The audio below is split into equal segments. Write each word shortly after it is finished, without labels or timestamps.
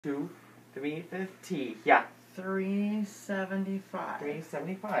2, 350. Yeah. 375.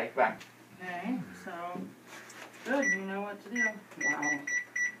 375. Back. Okay, so good. You know what to do. Wow.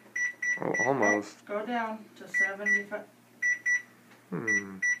 Oh, almost. Go down to 75.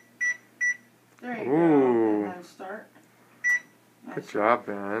 There you Ooh. go. And then start. Good job,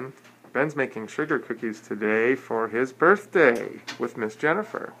 Ben. Ben's making sugar cookies today for his birthday with Miss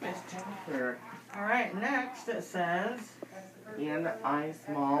Jennifer. Miss Jennifer. All right, next it says, In a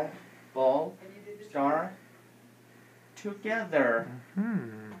small bowl, stir together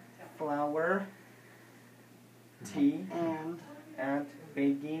flour, tea, and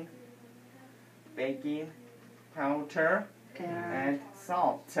baking powder, and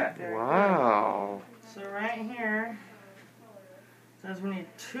salt. Wow. So right here, it says we need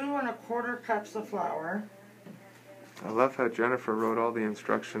 2 1/4 cups of flour. I love how Jennifer wrote all the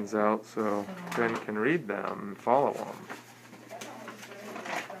instructions out so Ben can read them and follow them.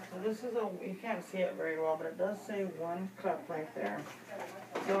 So this is you can't see it very well, but it does say 1 cup right there.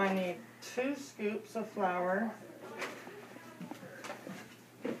 So I need 2 scoops of flour.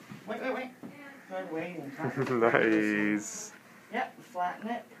 Wait. Good waiting. Nice. Yep, flatten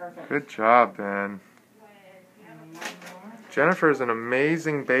it. Perfect. Good job, Ben. Jennifer's an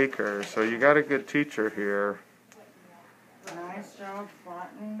amazing baker, so you got a good teacher here. Nice job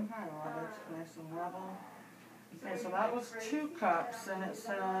flattening. I love it. Nice and level. Okay, so that was 2 cups, and it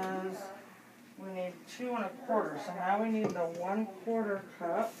says we need 2 1/4. So now we need the 1/4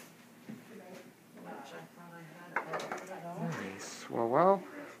 cup. Which I thought I had. Nice. Well, while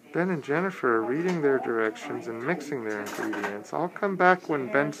Ben and Jennifer are reading their directions and mixing their ingredients, I'll come back when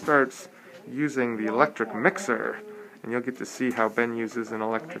Ben starts using the electric mixer, and you'll get to see how Ben uses an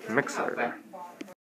electric mixer.